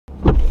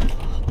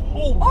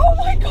Oh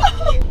my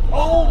god!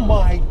 Oh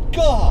my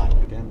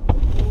god! Again.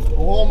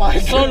 Oh my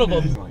god! Son of a...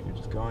 Like you're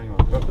just going.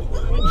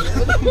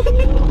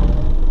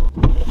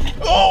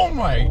 Oh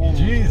my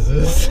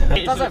Jesus!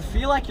 It doesn't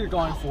feel like you're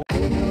going for.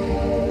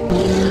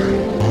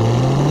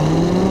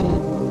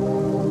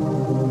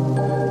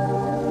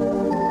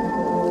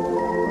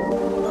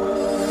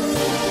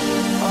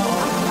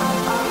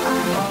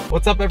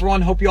 What's up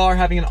everyone? Hope you all are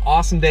having an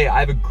awesome day. I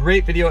have a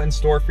great video in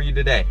store for you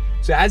today.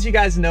 So as you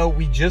guys know,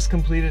 we just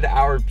completed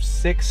our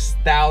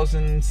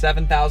 6,000,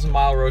 7,000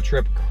 mile road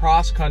trip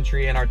cross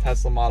country in our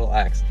Tesla Model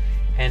X.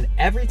 And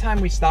every time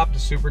we stopped to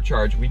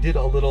supercharge, we did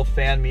a little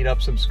fan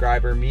meetup,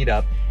 subscriber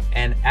meetup.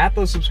 And at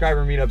those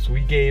subscriber meetups, we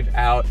gave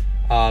out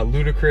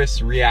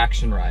Ludicrous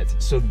reaction rides.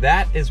 So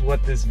that is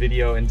what this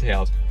video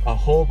entails. A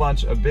whole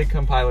bunch, a big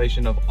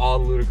compilation of all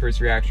the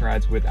Ludicrous reaction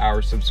rides with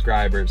our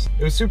subscribers.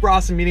 It was super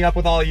awesome meeting up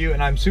with all of you,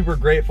 and I'm super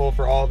grateful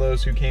for all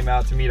those who came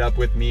out to meet up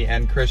with me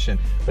and Christian.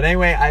 But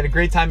anyway, I had a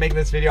great time making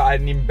this video. I had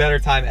an even better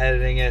time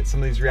editing it.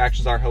 Some of these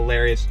reactions are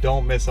hilarious.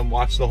 Don't miss them.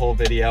 Watch the whole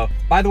video.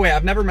 By the way,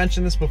 I've never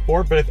mentioned this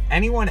before, but if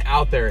anyone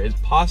out there is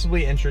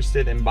possibly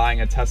interested in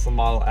buying a Tesla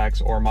Model X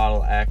or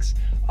Model X,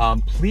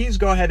 please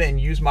go ahead and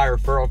use my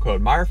referral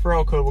code. My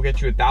referral code will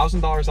get you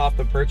 $1,000 off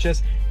the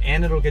purchase,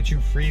 and it'll get you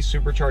free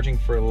supercharging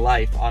for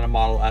life on a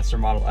Model S or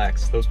Model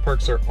X. Those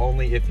perks are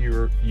only if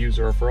you use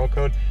a referral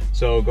code,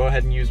 so go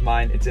ahead and use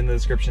mine. It's in the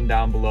description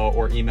down below,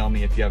 or email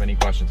me if you have any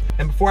questions.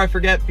 And before I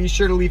forget, be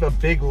sure to leave a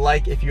big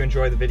like if you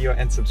enjoy the video,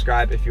 and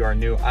subscribe if you are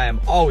new. I am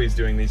always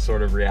doing these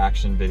sort of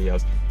reaction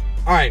videos.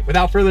 All right,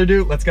 without further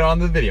ado, let's get on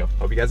to the video.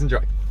 Hope you guys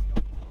enjoy.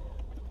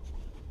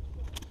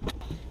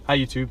 Hi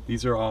YouTube,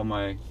 these are all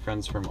my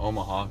friends from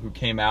Omaha who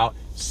came out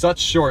such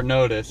short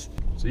notice.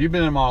 So you've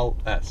been in a Model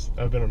S.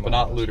 I've been in a Model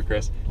S. But not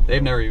Ludicrous.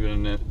 They've never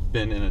even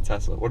been in a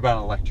Tesla. What about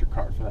an electric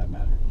car for that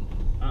matter?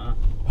 Oh,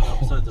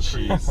 so it's a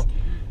Prius.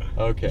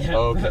 Okay, Yeah.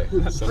 okay.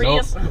 So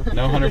Prius.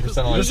 no 100%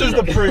 electric. This is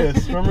the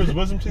Prius. Remember his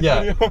wisdom teeth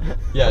video?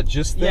 Yeah,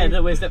 just think. Yeah,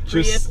 that was the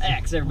Prius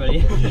X, everybody.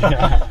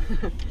 Yeah.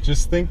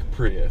 Just think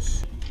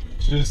Prius.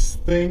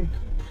 Just think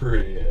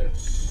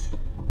Prius.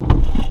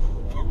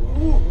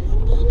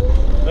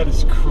 That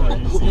is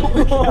crazy.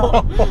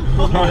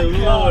 Oh my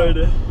lord.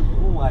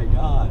 Oh my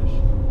gosh.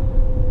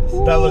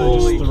 That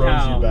literally just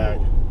throws cow. you back.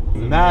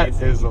 And that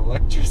is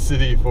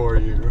electricity for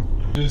you.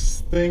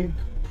 Just think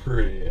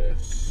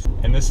Prius.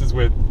 And this is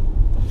with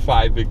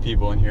 5 big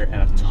people in here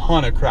and a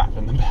ton of crap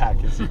in the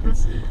back, as you can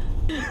see.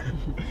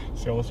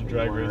 See almost a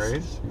drag You wanna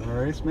race. You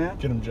wanna race, man?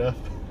 Get him, Jeff.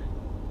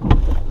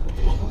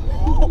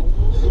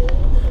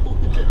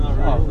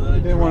 Oh,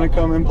 you didn't want to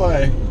come and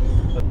play.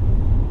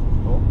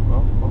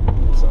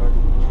 Sorry.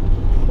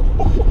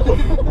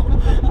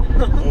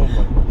 Oh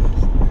my.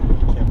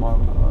 Came on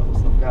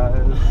some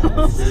guys.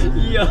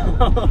 Yo,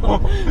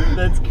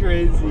 that's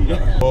crazy.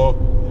 Oh,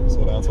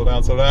 slow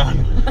down.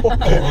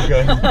 Okay, we're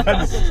good.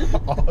 That's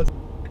awesome.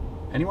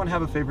 Anyone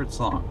have a favorite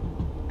song?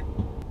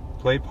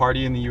 Play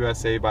Party in the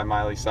USA by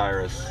Miley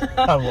Cyrus.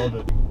 I love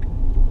it.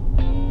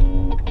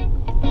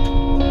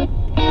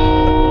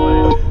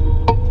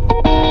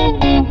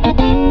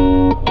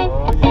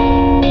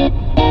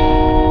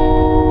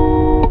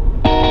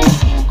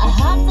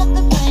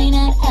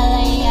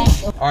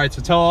 Alright,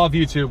 so tell all of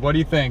YouTube, what do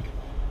you think?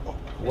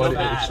 What,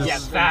 Fast. it's Yeah,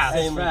 just, fast.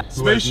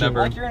 Spaceship.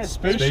 Like you're in a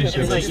Spaceship.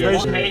 spaceship. It's like,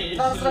 Spaceship. it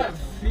doesn't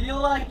feel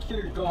like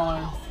you're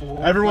going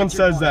forward. Everyone like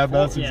you're says that, going but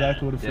that's forward.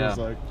 exactly what it feels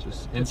like.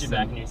 Just Puts you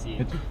back in instant.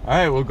 your seat.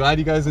 Alright, well, glad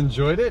you guys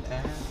enjoyed it.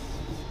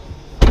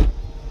 Oh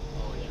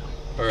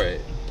yeah.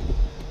 Alright,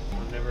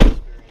 I've never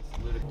experienced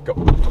Ludicrous. go.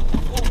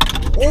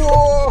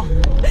 Oh!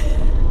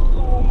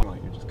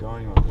 Like you're just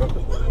going on.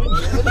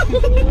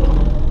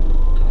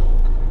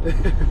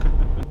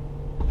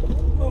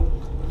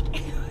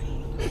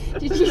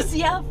 Did you see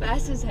how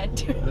fast his head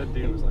turned? That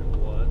dude was like,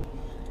 what?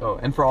 Oh,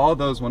 and for all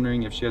those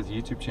wondering if she has a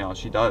YouTube channel,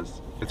 she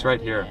does. It's right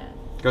here. Yeah.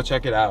 Go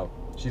check it out.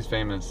 She's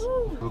famous.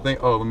 Oh,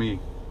 let me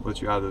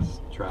let you out of this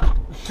trap.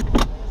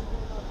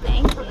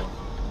 Thank you.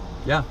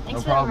 Yeah, Thanks no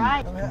for problem. the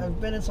ride. I mean,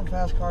 I've been in some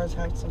fast cars,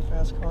 hacked some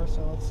fast cars,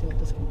 so let's see what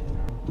this can do.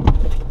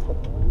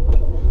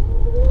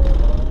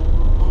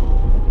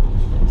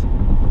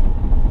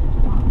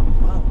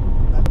 Wow.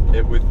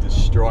 It would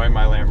destroy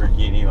my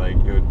Lamborghini, like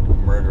it would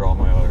murder all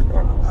my other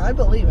cars. I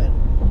believe it.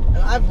 And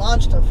I've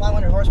launched a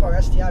 500 horsepower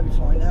STI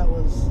before, and that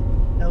was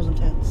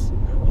intense.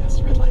 Yes,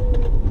 red light.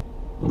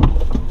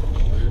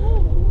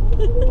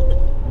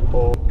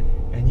 Oh.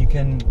 And you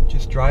can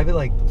just drive it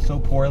like so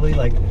poorly,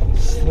 like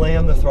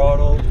slam the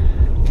throttle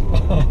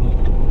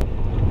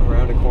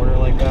around a corner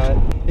like that.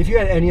 If you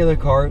had any other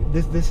car,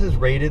 this is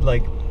rated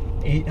like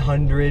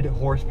 800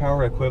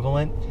 horsepower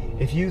equivalent.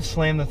 If you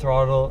slam the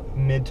throttle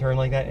mid-turn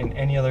like that in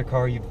any other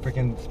car, you'd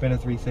freaking spin a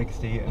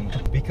 360.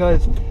 And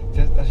because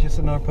that's just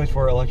another place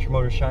where electric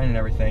motors shine and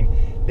everything,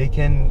 they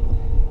can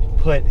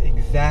put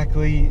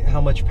exactly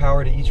how much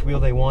power to each wheel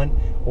they want,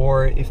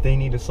 or if they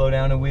need to slow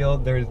down a wheel,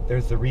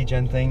 there's the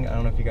regen thing. I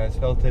don't know if you guys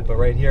felt it, but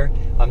right here,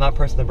 I'm not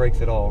pressing the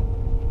brakes at all.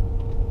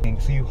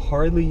 So you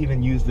hardly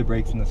even use the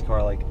brakes in this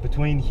car. Like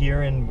between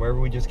here and wherever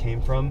we just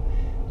came from,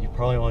 you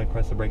probably only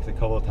press the brakes a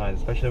couple of times,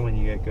 especially when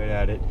you get good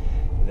at it.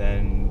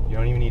 Then you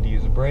don't even need to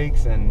use the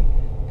brakes, and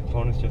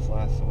components just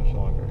last so much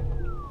longer.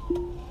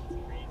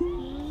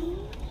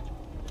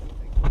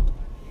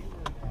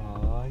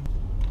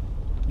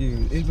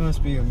 Dude, it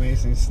must be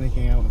amazing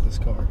sneaking out with this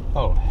car.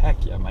 Oh,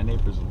 heck yeah. My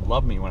neighbors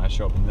love me when I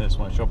show up in this.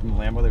 When I show up in the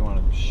Lambo, they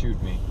want to shoot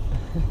me.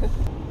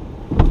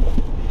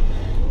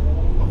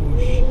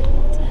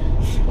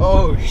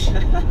 Oh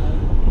shit.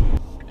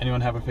 Anyone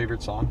have a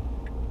favorite song?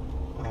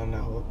 I don't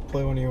know.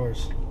 Play one of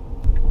yours.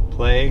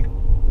 Play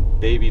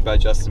Baby by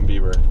Justin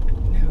Bieber.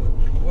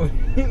 No.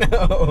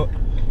 No.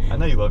 I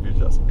know you love your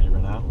Justin Bieber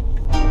now.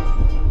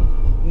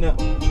 No.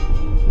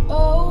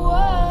 Oh,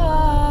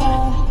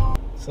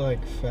 It's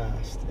like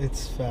fast.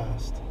 It's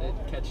fast. It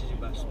catches you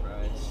by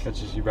surprise.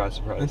 Catches you by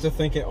surprise. And to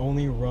think it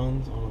only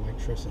runs on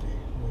electricity.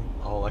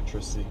 Like, All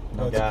electricity,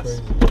 no that's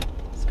gas. crazy.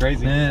 It's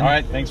crazy. Man. All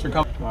right, thanks for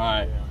coming. All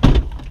right,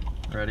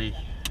 ready?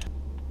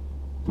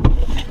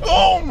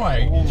 Oh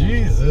my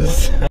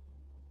Jesus!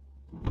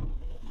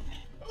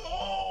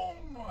 Oh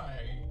my!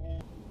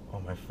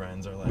 All my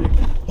friends are like,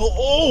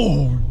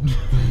 oh!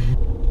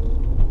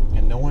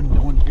 And no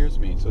one hears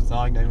me, so it's not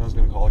like anyone's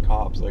gonna call the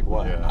cops. Like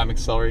what? Yeah. I'm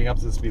accelerating up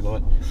to the speed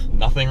limit.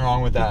 Nothing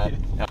wrong with that.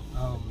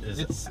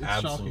 It's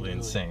absolutely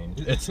insane.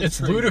 It's It's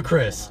crazy.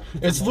 ludicrous.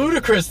 It's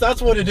ludicrous.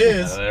 That's what it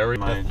is.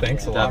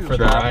 Thanks a lot for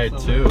the ride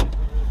too.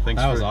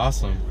 Thanks That for, was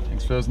awesome.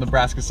 Thanks for those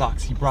Nebraska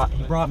socks. He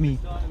brought me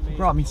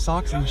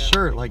socks and a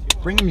shirt, like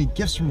bringing me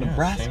gifts from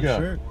Nebraska. Same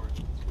shirt.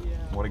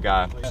 What a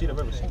guy.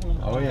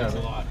 Oh yeah.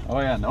 Oh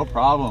yeah, no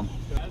problem.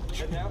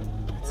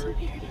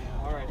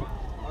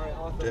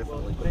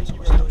 Definitely put some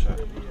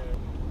Snapchat.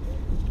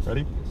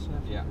 Ready?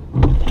 Yeah.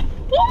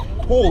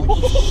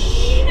 Holy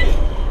shit.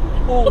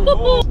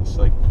 It's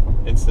like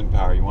instant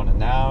power. You want it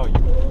now, you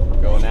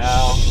go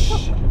now.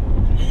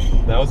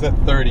 That was at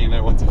 30 and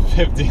it went to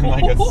 50 in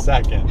like a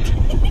second.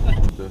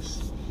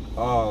 This.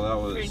 Oh, that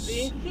was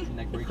crazy.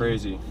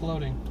 crazy.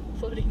 Floating.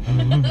 Floating.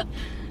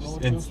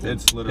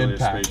 It's literally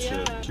impact. a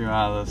spaceship. Yeah. Drew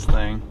out of this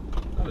thing.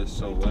 That is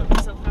so lit.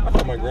 So I powerful.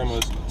 thought my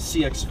grandma's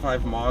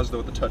CX-5 Mazda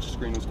with the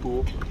touchscreen was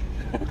cool.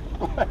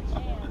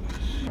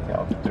 Yeah,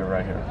 I'll do it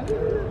right here.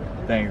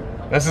 Thank you.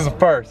 This is a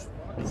first.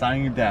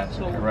 Signing your dash.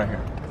 Okay, right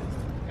here.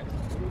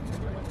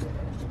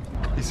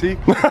 You see?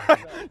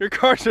 Your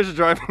car's just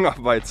driving off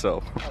by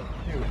itself.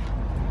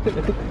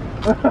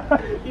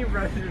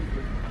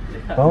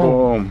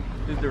 Boom.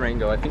 This is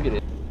Durango, I think it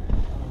is.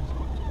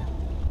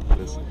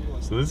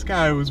 So this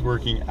guy was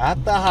working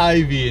at the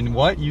Hy-Vee, and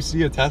what? You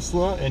see a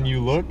Tesla and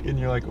you look and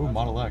you're like, oh,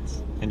 Model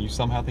X. And you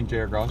somehow think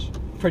JR Garage?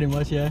 Pretty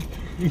much, yeah.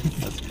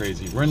 That's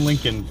crazy. We're in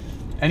Lincoln.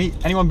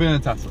 Anyone been in a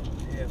Tesla?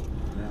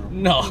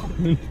 No.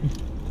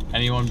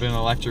 Anyone been in an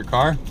electric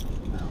car?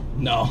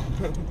 No.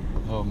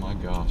 Oh my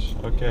gosh.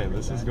 Okay,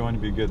 this is going to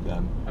be good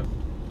then.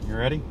 You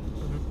ready?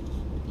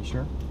 You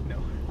sure?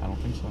 No. I don't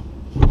think so.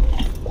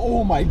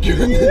 Oh my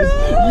goodness.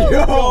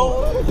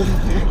 Yo.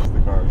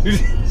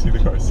 See the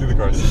cars. See the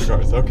cars. See the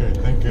cars. Okay,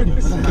 thank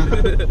goodness.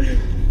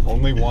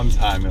 Only one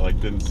time it like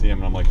didn't see him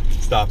and I'm like,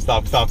 stop,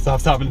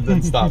 and it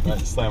didn't stop. And I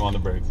just slam on the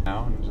brakes.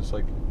 Now in just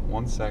like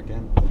 1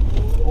 second.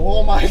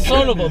 Oh my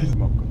Son of a- goodness.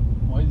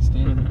 Why is he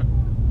standing?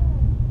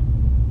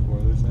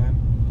 What are they saying?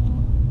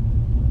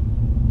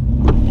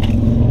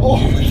 Oh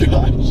my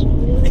gosh.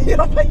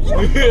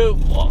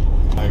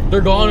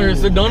 They're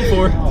goners. They're done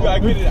for. I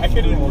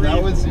couldn't Well,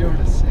 that was 0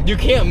 to 6. You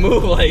can't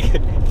move like.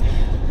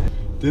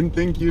 Didn't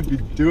think you'd be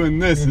doing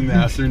this in the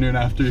afternoon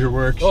after your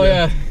work. Oh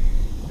shift.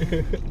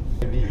 yeah.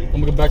 I'm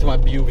gonna go back to my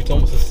Buick. It's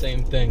almost the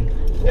same thing.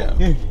 Yeah.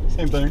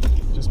 Same thing.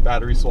 Just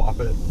battery swap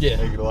it. Yeah.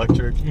 Make it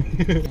electric.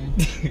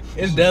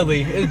 It's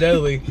deadly. It's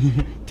deadly.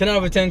 10 out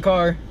of a 10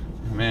 car.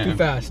 Man. Too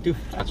fast. Too.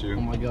 Got you.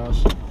 Oh my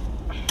gosh.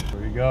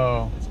 Here we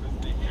go.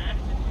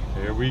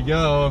 Here we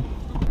go.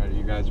 Alright, are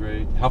you guys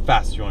ready? How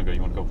fast do you want to go?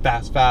 You want to go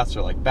fast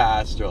or like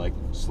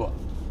slow?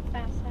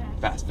 Fast.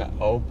 Fast.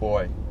 Oh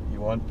boy.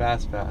 You want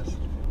fast.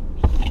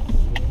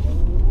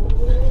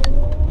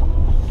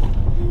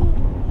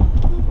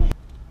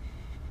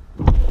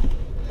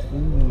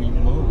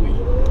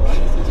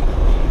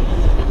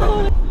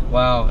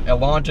 Wow, it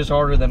launches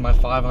harder than my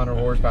 500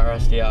 horsepower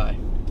STI.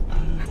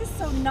 This is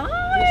so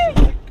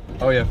nice.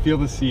 Oh yeah, feel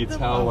the seats,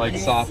 how like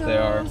soft they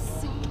are.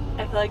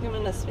 I feel like I'm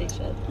in a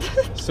spaceship.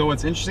 So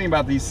what's interesting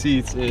about these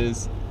seats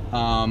is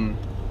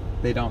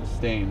they don't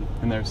stain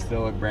and they're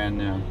still like brand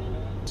new.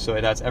 So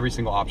it has every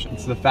single option.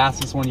 It's the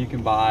fastest one you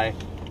can buy,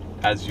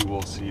 as you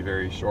will see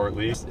very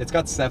shortly. It's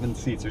got 7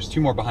 seats. There's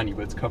 2 more behind you,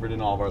 but it's covered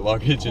in all of our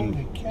luggage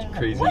and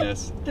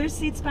craziness. There's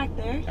seats back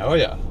there. Oh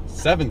yeah,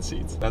 7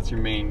 seats. That's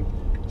your main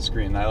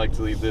screen. I like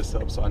to leave this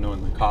up so I know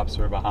when the cops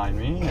are behind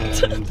me.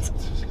 And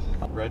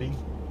ready?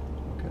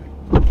 Okay.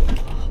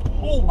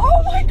 Oh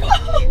my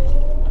god.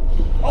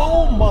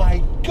 Oh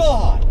my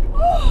god.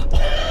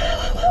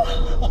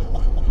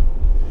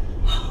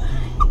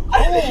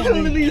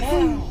 Holy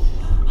cow.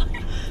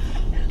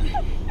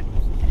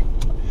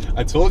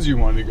 I told you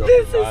wanted to go.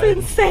 This for a is ride.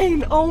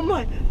 insane. Oh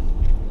my.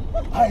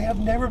 I have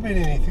never been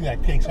in anything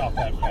that takes off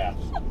that fast.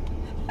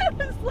 I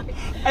was like,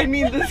 I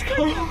mean, this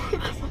car.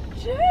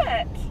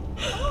 shit!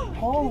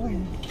 Holy.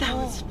 That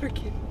was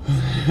freaking.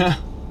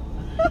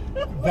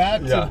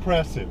 That's Yeah.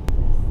 impressive.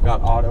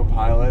 Got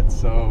autopilot,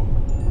 so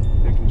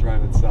it can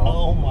drive itself.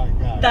 Oh my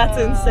god. That's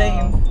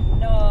insane.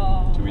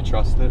 No. Do we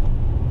trust it?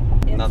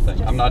 It's Nothing.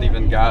 just I'm not so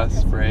even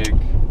gas, impressive.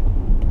 brake,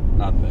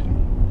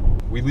 nothing.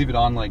 We leave it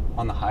on like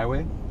on the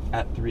highway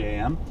at 3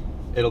 a.m.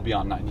 It'll be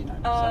on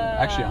 99%,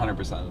 actually 100%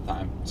 of the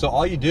time. So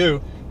all you do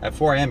at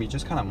 4 a.m. you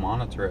just kind of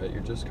monitor it.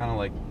 You're just kind of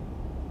like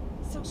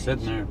So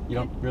sitting there. You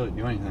don't really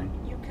do anything.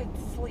 You could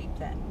sleep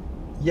then.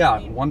 Yeah,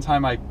 one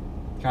time I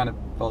kind of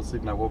fell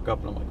asleep and I woke up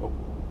and I'm like, oh,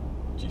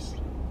 jeez.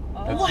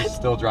 It's just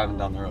still driving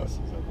down the road.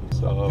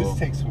 So This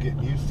takes some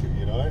getting used to,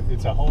 you know?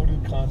 It's a whole new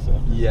concept.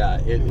 yeah,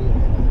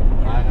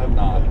 I have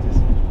not.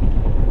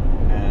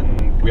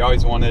 And we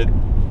always wanted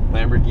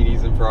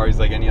Lamborghinis and Ferraris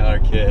like any other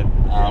kid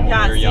when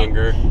Yeah, we were see.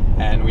 younger,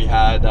 and we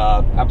had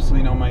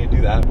absolutely no money to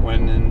do that.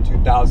 When in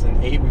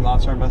 2008 we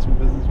launched our investment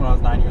business when I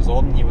was 9 years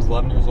old and he was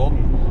 11 years old,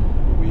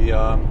 and we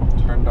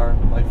turned our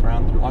life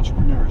around through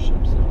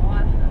entrepreneurship. So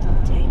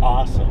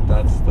Awesome.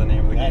 that's the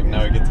name of the That game.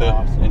 Now we get to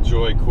awesome.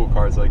 enjoy cool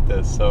cars like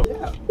this. So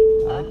yeah,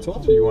 I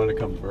told you wanted to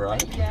come for a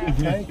ride.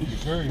 Thank you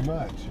very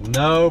much.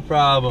 No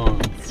problem.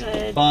 It's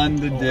Good. fun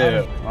to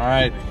do. All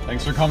right,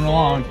 thanks for coming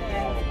along.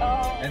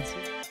 Oh. And see-